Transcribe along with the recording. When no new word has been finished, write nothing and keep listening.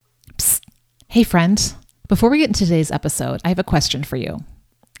Hey friend, before we get into today's episode, I have a question for you.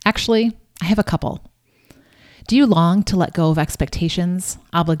 Actually, I have a couple. Do you long to let go of expectations,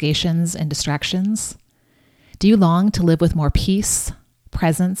 obligations, and distractions? Do you long to live with more peace,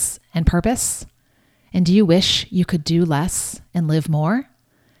 presence, and purpose? And do you wish you could do less and live more?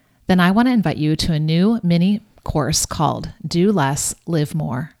 Then I want to invite you to a new mini course called Do Less, Live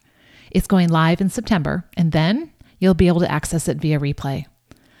More. It's going live in September, and then you'll be able to access it via replay.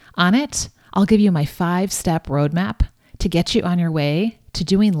 On it, I'll give you my 5-step roadmap to get you on your way to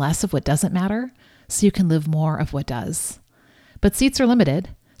doing less of what doesn't matter so you can live more of what does. But seats are limited,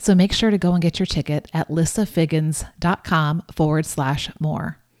 so make sure to go and get your ticket at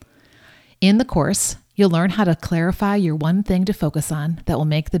lissafiggins.com/more. In the course, you'll learn how to clarify your one thing to focus on that will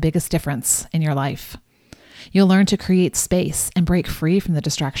make the biggest difference in your life. You'll learn to create space and break free from the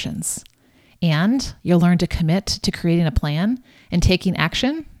distractions. And you'll learn to commit to creating a plan and taking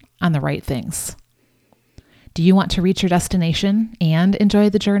action on the right things. Do you want to reach your destination and enjoy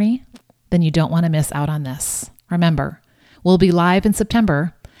the journey? Then you don't want to miss out on this. Remember, we'll be live in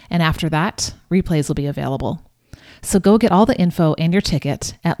September, and after that, replays will be available. So go get all the info and your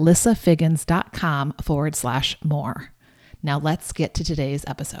ticket at lissafiggins.com/more. Now let's get to today's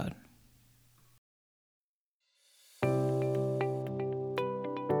episode.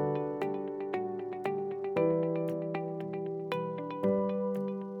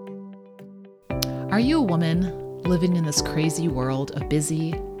 Are you a woman living in this crazy world of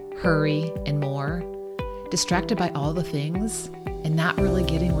busy, hurry, and more, distracted by all the things and not really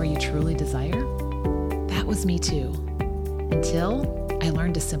getting where you truly desire? That was me too, until I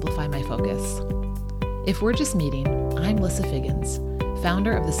learned to simplify my focus. If we're just meeting, I'm Lissa Figgins,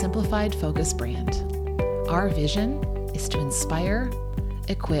 founder of the Simplified Focus brand. Our vision is to inspire,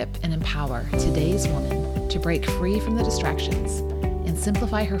 equip, and empower today's woman to break free from the distractions and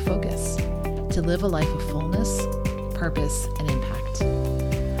simplify her focus to live a life of fullness, purpose, and impact.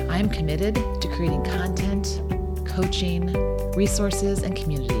 I am committed to creating content, coaching, resources, and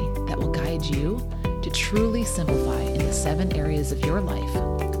community that will guide you to truly simplify in the 7 areas of your life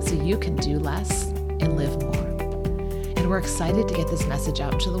so you can do less and live more. And we're excited to get this message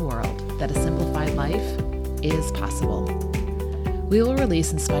out into the world that a simplified life is possible. We will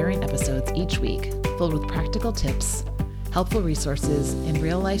release inspiring episodes each week filled with practical tips, helpful resources, and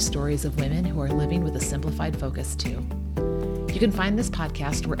real-life stories of women who are living with a simplified focus too. You can find this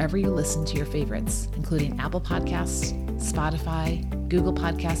podcast wherever you listen to your favorites, including Apple Podcasts, Spotify, Google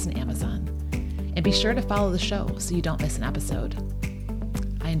Podcasts, and Amazon. And be sure to follow the show so you don't miss an episode.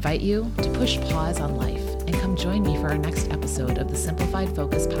 I invite you to push pause on life and come join me for our next episode of the Simplified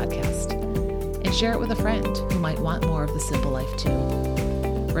Focus podcast, and share it with a friend who might want more of the simple life too.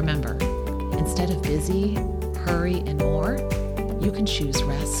 Remember, instead of busy, hurry, and more, you can choose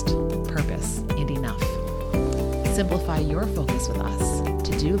rest, purpose, and enough. Simplify your focus with us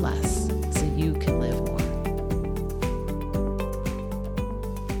to do less so you can live